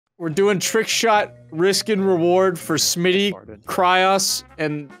We're doing trick shot, risk and reward for Smitty, Kryoz,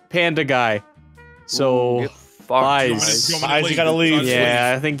 and Panda Guy. So, Byze, you gotta leave.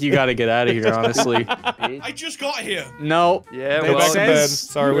 Yeah, I think you gotta get out of here, honestly. I just got here. No. Yeah, Go back to bed.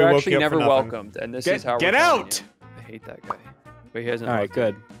 Sorry, we woke actually you up never for nothing. welcomed, and this is how Get we're out! I hate that guy. But he hasn't. All right,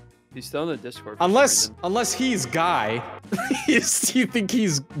 good. He's still in the Discord. Unless he's Guy. Do you think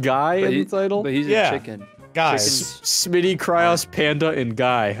he's Guy in the title? But he's a chicken. Guys. Smitty, Kryoz, Panda, and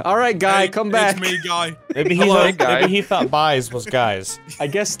Guy. All right, Guy, come back. It's me, Guy. Maybe he thought Byze was guys. I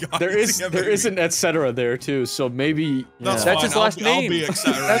guess there is an etc. there too, so maybe That's his last name. I'll be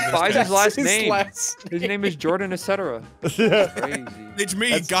etc. That's Byze's last name. His His name is Jordan etc. Crazy. It's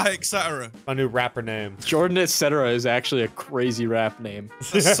me, Guy, etc. My new rapper name. Jordan etc. is actually a crazy rap name.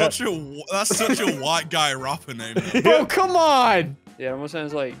 That's such a white guy rapper name. Oh, come on! Yeah, it almost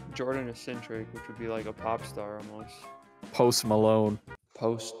sounds like Jordan eccentric, which would be like a pop star almost. Post Malone.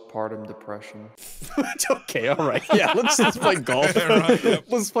 Postpartum depression. Okay, all right. Yeah, let's play golf. Right, yep.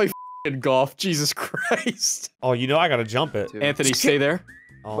 Let's play golf. Jesus Christ. Oh, you know I gotta jump it. Dude. Anthony, stay there.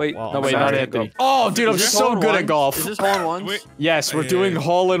 Oh, Wait, well, No, wait, sorry. not Anthony. Oh, dude, I'm so good at golf. Is this hole-in-ones? Yes, we're doing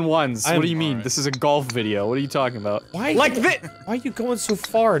hole-in-ones. What do you mean? Alright. This is a golf video. What are you talking about? Why? Like this? Why are you going so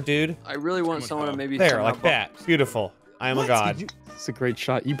far, dude? I really want someone to maybe There, throw like my that. box. Beautiful. I am a god. It's a great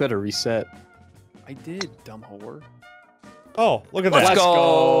shot. You better reset. I did, dumb whore. Oh, look at Let's that.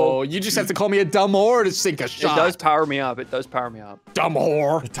 go. You just have to call me a dumb whore to sink a shot. It does power me up. It does power me up. Dumb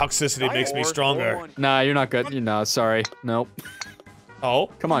whore. The toxicity makes me stronger. Nah, you're not good. You're not. Sorry. Nope. Oh.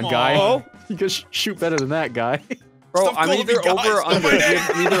 Come on, guy. Oh. You can shoot better than that, guy. Bro, Stop I'm calling either me guys. over or under.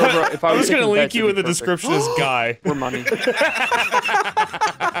 Either over. If I I'm was just gonna taking link bets, you in it'd the be description as guy. perfect. We're money.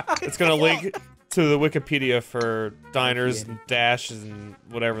 It's gonna link to the Wikipedia for diners and dashes and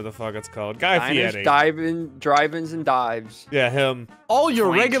whatever the fuck it's called. Guy Diners, Fieri. drive-ins, and dives. Yeah, him. All your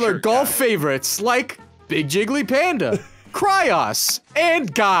Plain regular shirt golf guy. favorites, like BigJigglyPanda, Kryoz,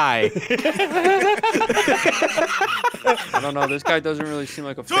 and Guy. I don't know. This guy doesn't really seem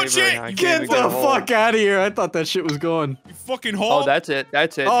like a Touch favorite. it! I can't Get even the a hole. fuck out of here. I thought that shit was going. You fucking whore. Oh, that's it.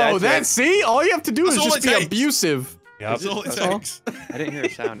 That's it. Oh, that's it. see? All you have to do That's is all just it be takes. abusive. Yep. That's all it That's all? takes. I didn't hear a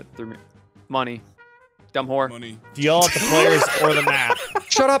sound. It threw me. Money. Dumb whore. Money. Do y'all at the players or the map?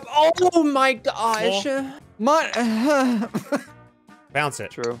 Shut up. Oh my gosh. Bounce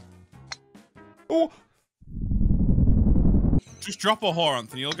it. True. Oh. Just drop a whore,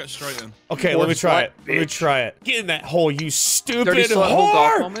 Anthony. You'll get straight in. Okay, let me try it. Let me try it. Get in that hole, you stupid Dirty slut hole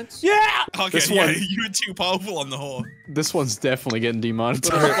golf whore! moments? Yeah! Okay, This yeah, one- you were too powerful on the whore. This one's definitely getting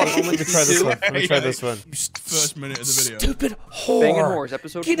demonetized. Let me try this one. Let me try this one. First minute of the video. Stupid whore! Banging whores,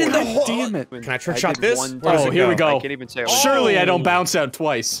 episode Get 4. in the hole! Damn it. Can I trick I shot did this? one Where does Oh, it here we go. I can't even say a word. Surely I don't Oh. bounce out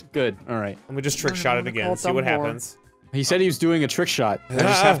twice. Good. All right. Let me just trick shot it again. call See what dumb whore. happens. He said he was doing a trick shot.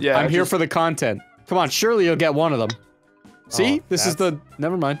 Yeah, I'm here just- for the content. Come on, surely you'll get one of them. See? Oh, This is the...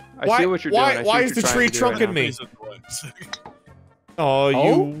 Never mind. I see what you're doing. I see Why what is the you're tree trying to do right trunking now. me? Oh,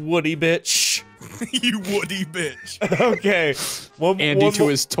 you woody bitch. You woody bitch. Okay. Andy to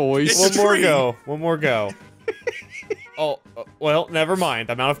his toys. One more tree. go. One more go. Oh, well, never mind.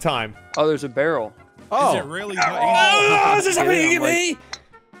 I'm out of time. Oh, there's a barrel. Is it really? Oh, is this happening to I'm like- me?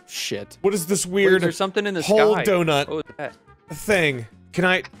 Shit. What is this Wait, weird there's something in the whole sky. donut What was that? thing? Can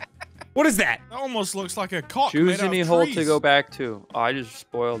I... What is that? That almost looks like a cock Choose made out any of hole trees. to go back to. Oh, I just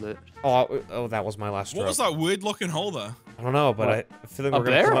spoiled it. Oh, that was my last What stroke. was that weird-looking hole there? I don't know, but What? I feel like Up we're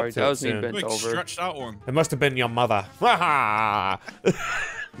gonna there? come Sorry, up to that it was me soon. bent Big over. stretched out one. It must have been your mother. Oh,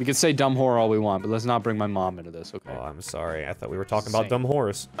 We can say dumb whore all we want, but let's not bring my mom into this, okay? I'm sorry. I thought we were talking about Same. dumb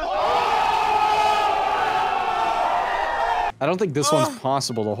whores. I don't think this one's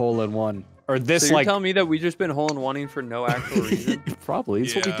possible to hole in one. Or this, So you're like... telling me that we just been hole-in-oneing for no actual reason? Probably.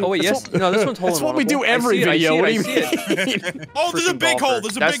 It's what we Yeah. do. Oh wait, That's yes. No, this one's hole-in-one. That's what we do every video. What do you mean? Oh, there's a big hole.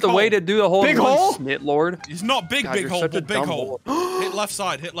 There's a That's big the hole. way to do the hole. Big hole? Snit lord. It's not big, God, big you're hole, such a but big dumb hole. whore. Hit left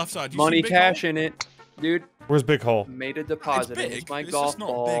side. Hit left side. You see Money big cash hole? in it, dude. Where's Big Hole? Made a deposit. big. It's my It's golf just not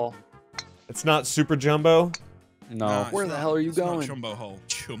ball. It's not super jumbo. No. Nah, it's Where the not- hell are you it's not going? Chumbo hole.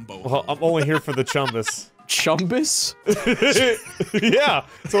 Chumbo Well, hole. I'm only here for the chumbus. Chumbus? Yeah,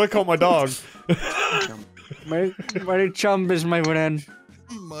 that's what I call my dog. My chumbus, my friend.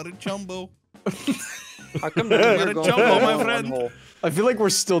 Muddy chumbo. How come you're Jumbo, going for my hole-in-one friend. hole? I feel like we're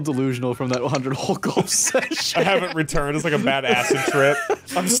still delusional from that 100-hole golf session. I haven't returned. It's like a bad acid trip.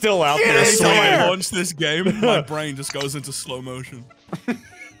 I'm still out there Every time I swinging. launch this game, my brain just goes into slow motion.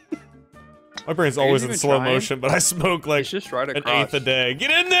 My brain's Are you always in even slow trying? motion, but I smoke like It's just right an across. eighth a day. Get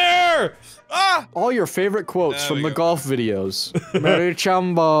in there! Ah! All your favorite quotes There from we the go. golf videos. Mary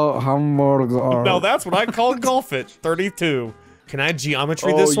Chumbo hamburger. No, that's what I call golf it. 32. Can I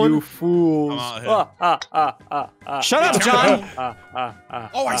geometry this one? Oh, you fools. I'm out Shut up, John.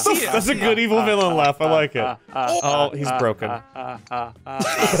 Oh, I see it. That's a good evil villain laugh. I like it. Oh, he's broken.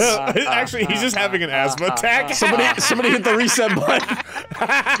 Actually, he's just having an asthma attack. Somebody hit the reset button.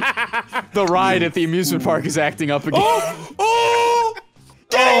 The ride at the amusement park is acting up again. Oh!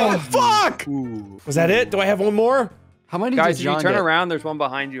 Damn, fuck! Was that it? Do I have one more? How many Guys, did if you John turn get? around, there's one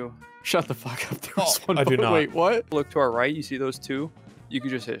behind you. Shut the fuck up. There was one I do more. not. Wait, what? Look to our right, you see those two? You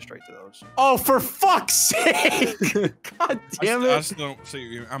could just hit straight to those. Oh, for fuck's sake! God damn I it. still don't see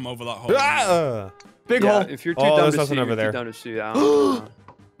you. I'm over that hole. Ah! Big Yeah, hole. if you're too Oh, dumb there's to nothing see, over you're there. too dumb to see. I don't know.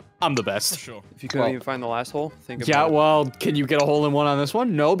 I'm the For best. sure. If you couldn't even find the last hole, think Yeah, about it. well, can you get a hole in one on this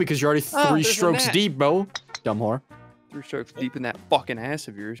one? No, because you're already Oh, three there's a strokes net. deep, bro. Dumb whore. 3 strokes deep in that fucking ass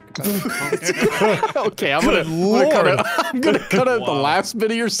of yours. Okay, I'm gonna cut out the Wow. last bit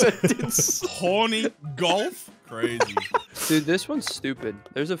of your sentence. Horny golf? Crazy. Dude, this one's stupid.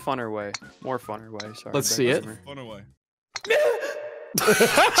 There's a funner way. More funner way, sorry. Let's see it. Fun away.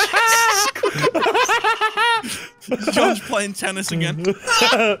 John's playing tennis again.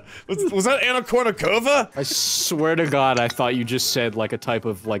 was that Anna Kournikova? I swear to God, I thought you just said like a type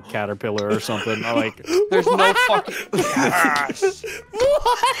of like caterpillar or something. Like, There's no fucking...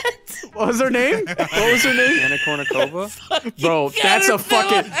 what was her name? What was her name? Anna Kournikova? Bro,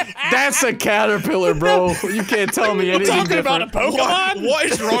 that's a caterpillar, bro. You can't tell me anything Talking about different. a Pokemon? What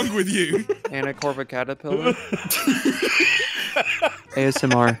is wrong with you? Anna Corva Caterpillar?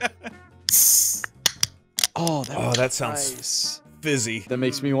 ASMR. Oh, That sounds nice. fizzy. That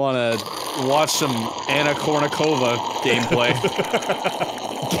makes me want to watch some Anna Kournikova gameplay.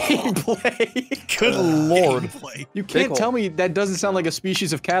 Gameplay. Good lord. Play. You can't hole. tell me that doesn't sound like a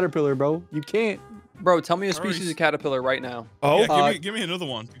species of caterpillar, bro. You can't. Bro, tell me a species of caterpillar right now. Oh, Yeah, give me another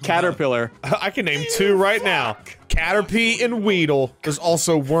one. Caterpillar. I can name 2 right now. Caterpie and Weedle. There's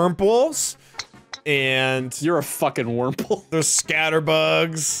also Wurmples. And You're a fucking wormhole. there's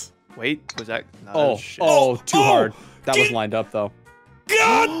Scatterbugs. Wait, was that... No, Oh, shit. too hard. That was lined up though.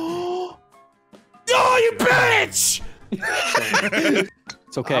 God! Oh, you bitch!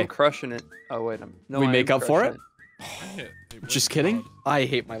 It's okay. I'm crushing it. Oh, wait, no, We I make am up for it? crushing Just kidding. I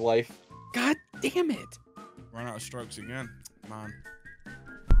hate my life. God damn it. Run out of strokes again. Man.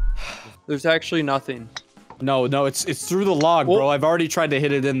 There's actually nothing. No, it's through the log, bro. I've already tried to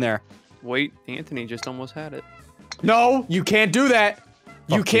hit it in there. Wait, Anthony just almost had it. No, you can't do that.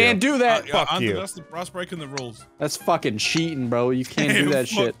 You Fuck can't do that. Fuck Anthony, you. That's breaking the rules. That's fucking cheating, bro. You can't do that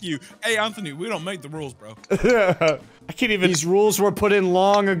Fuck shit. you. Hey, Anthony, we don't make the rules, bro. I can't even. These rules were put in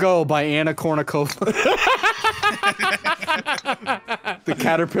long ago by Anna Kournikova. The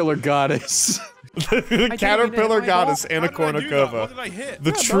caterpillar goddess. The caterpillar goddess, Anna How did I do that? What Kornikova. did I hit?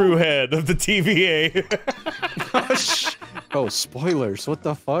 The true head of the TVA. Oh, spoilers. What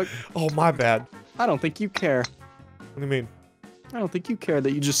the fuck? Oh, my bad. I don't think you care. What do you mean? I don't think you care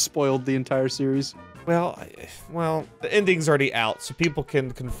that you just spoiled the entire series. Well, the ending's already out, so people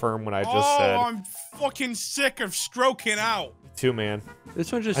can confirm what I just said. I'm fucking sick of stroking out. Too, man.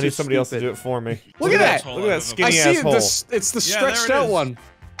 This one's just I need so somebody else to stupid. do it for me. Look at that. Look at that I skinny see ass it. hole. It's the Yeah, there stretched it out is. one.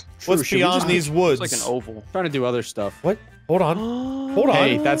 What's Should we beyond just- these woods? It's like an oval. Trying to do other stuff. What? Hold on. Hold on.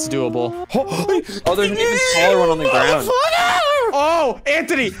 Hey, that's doable. Oh, there's an even smaller one on the ground. Oh,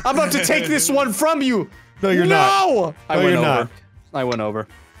 Anthony, I'm about to take this one from you. No, you're not. No! I No, went you're over. not. I went over.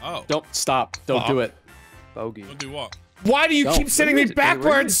 Oh. Don't stop. Don't do it. Bogey. Don't do what? Why do you Don't. keep sending me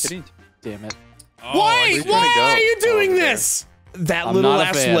backwards? Damn it. Oh, Why? Where's Why gonna go? are you doing Over there. this? That I'm little not a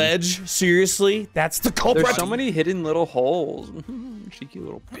ass fan. ledge? Seriously? That's the culprit? There's so many hidden little holes. Cheeky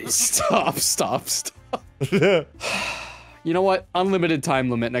little bitch. Stop. You know what? Unlimited time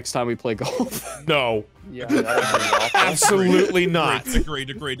limit next time we play golf. No. Yeah, that'd be awful. Absolutely not. Agreed.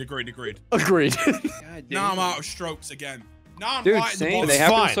 Agreed. God damn. Now I'm out of strokes again. Now I'm Dude, right at the same. bottom. They It's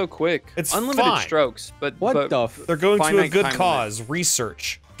happen fine. so quick. It's unlimited fine. strokes, but What but the They're going to a finite good time cause.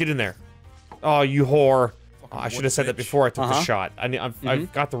 Research. Get in there. Oh, you whore. Oh, I should have said that before I took the shot.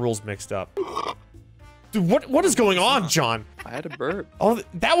 I've got the rules mixed up. Dude, what is going on, John? I had a burp. Oh,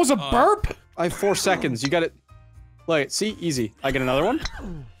 that was a burp? I have 4 seconds. You got it. Look, see? Easy. I get another one.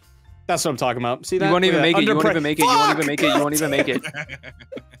 That's what I'm talking about. See that? You won't even Look at make it. You that. won't even make it. You won't Fuck! even make it. You won't even make it.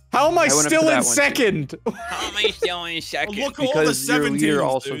 How am I I went up to still that in one, too. second? How am I still in second? Look at all the Because your 17s, leader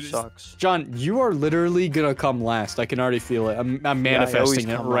also dude. sucks. John, you are literally gonna come last. I can already feel it. I'm Yeah, I manifesting always it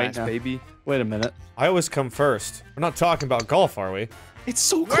come right last, now. baby. Wait a minute. I always come first. We're not talking about golf, are we? It's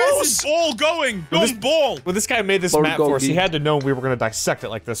so Where's close. this ball going? Well, this- Don't ball. Well, this guy made this Lord map for us. He Goldie. had to know we were going to dissect it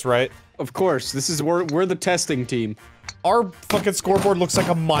like this, right? Of course. This is we're the testing team. Our fucking scoreboard looks like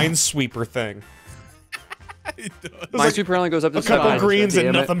a minesweeper thing. It does. Mine super only goes up to A couple 7. greens and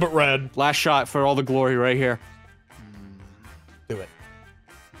Damn it. nothing but red. Last shot for all the glory right here. Do it.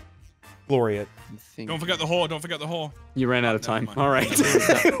 Glory it. Don't forget the hole. Don't forget the hole. You ran out of Never time. mind. All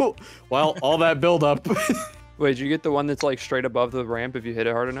right. Well, all that build up. Wait, did you get the one that's like straight above the ramp if you hit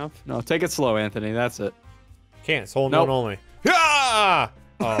it hard enough? No, take it slow, Anthony. That's it. Can't. It's hole in Nope. one only. Ah!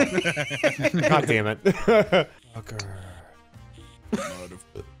 Oh. God damn it. Fucker.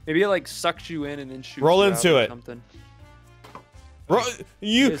 Maybe it like sucks you in and then shoots Roll you out into or it. Something.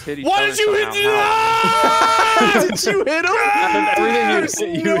 You. just hit each Why other did you hit? somehow. Ah! Did you hit him?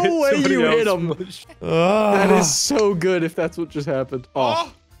 Everything you There's hit, no way somebody you hit else him. pushed. That is so good if that's what just happened.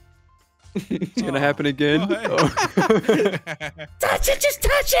 Oh. It's gonna happen again. Oh, Touch it, just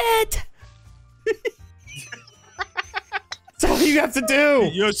touch it! That's all you have to do!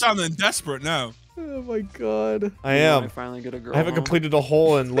 You're sounding desperate now. Oh my god. I am. I finally get a girl. I haven't home. completed a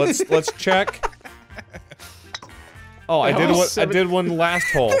hole and let's check. Oh, I did one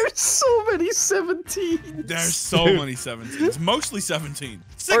last hole. There's so many 17s. There's so many 17s. Mostly 17.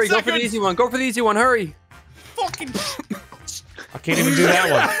 6 Hurry, go seconds. for the easy one. Go for the easy one. Hurry. Fucking I can't even do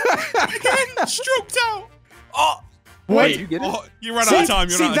that one. again. Stroked out. Oh. Wait, Wait. you get it? Oh, you ran out of time.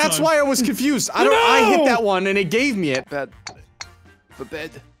 You See, ran out of that's time. why I was confused. I hit that one and it gave me it. Bed. The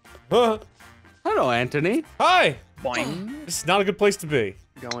bed. Huh? Hello, Anthony. Hi! Boing. This is not a good place to be.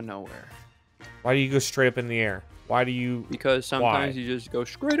 Going nowhere. Why do you go straight up in the air? Why do you... Because sometimes you just go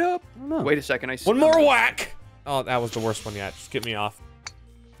straight up. I don't know. Wait a second. One more whack! Oh, that was the worst one yet. Just get me off.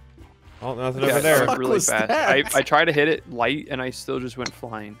 Oh, nothing Yeah, over I there. started really was fast. that? I tried to hit it light and I still just went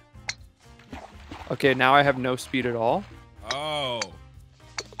flying. Okay, now I have no speed at all. Oh.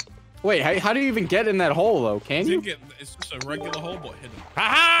 Wait, how do you even get in that hole, though? Can you? It's just a regular hole, but hidden.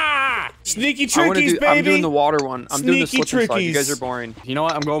 Ha-ha! Sneaky I wanna trickies, do, baby! I'm doing the water one. I'm doing the Sneaky slip and slide. You trickies. guys are boring. You know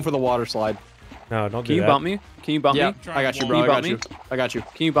what? I'm going for the water slide. No, don't Can do you that. bump me? Can you bump Yeah, me? I got you, Can bro. you I got bump you. me? I got you.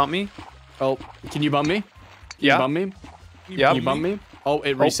 Can you bump me? Oh, can you bump me? Can Yeah. you bump me? Yeah. Can you bump me? Oh,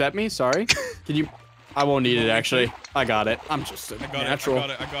 it reset me. Sorry. Can you? I won't need it actually. I got it. I'm just a I got natural.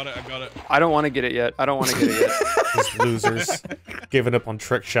 it. I got it. I don't want to get it yet. I don't want to get it yet. These losers. Giving up on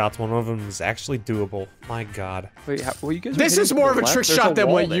trick shots. One of them is actually doable. My god. Wait, well, you guys. This is more of a trick shot than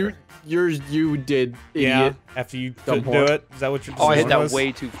what you did. Yeah. Idiot. After you Dumb couldn't do whore. it? Is that what your Oh, I hit decision that was?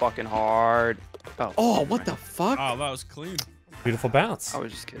 way too fucking hard. Oh, what the fuck? Oh, that was clean. Beautiful bounce. I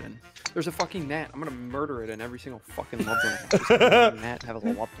was just kidding. There's a fucking gnat. I'm gonna murder it in every single fucking loved one. Just a gnat have a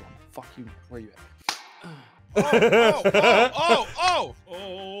loved one. Fuck you. Where you at? Oh.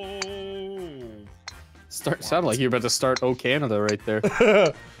 Sounded like you're about to start "Oh Canada" right there.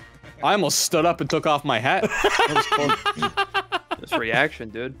 I almost stood up and took off my hat. That was close. This reaction,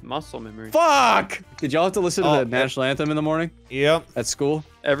 dude. Muscle memory. Fuck! Did y'all have to listen to Oh, the national anthem in the morning Yep. at school?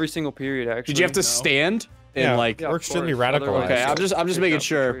 Every single period, actually. Did you have to stand and Yeah. like? Yeah, We're of extremely course. radical. Otherwise- Okay, I'm just Kick making out the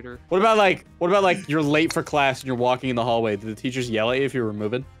sure. traitor. What about like you're late for class and you're walking in the hallway? Did the teachers yell at you if you were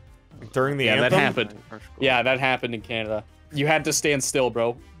moving? During the Yeah, that anthem? happened. Yeah, that happened in Canada. You had to stand still,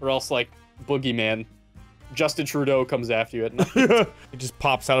 bro, or else like Boogeyman, Justin Trudeau comes after you at night. It just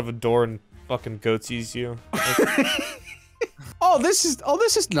pops out of a door and fucking goatsies you. Oh, this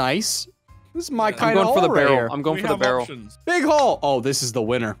is nice. This is my Yeah. kind I'm of going for the hole right barrel. here. I'm going We for the have barrel. options. Big hole. Oh, this is the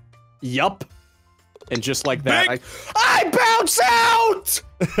winner. Yup. And just like that, Big- I bounce out!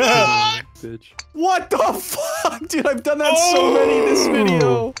 Bitch. What the fuck? Dude, I've done that so many this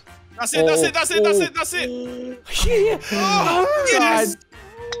video. That's it. That's it. Yeah. Oh, yes.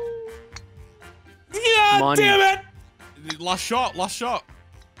 Yeah, Money. damn it! Last shot.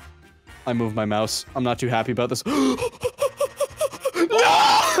 I moved my mouse. I'm not too happy about this.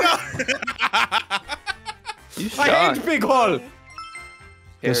 You I shot. hate big hole.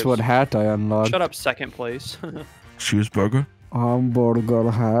 Cares. hat I unlocked? Shut up, second place. Cheeseburger. Hamburger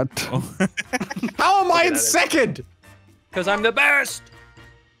hat. How am I in that is- second? Because I'm the best.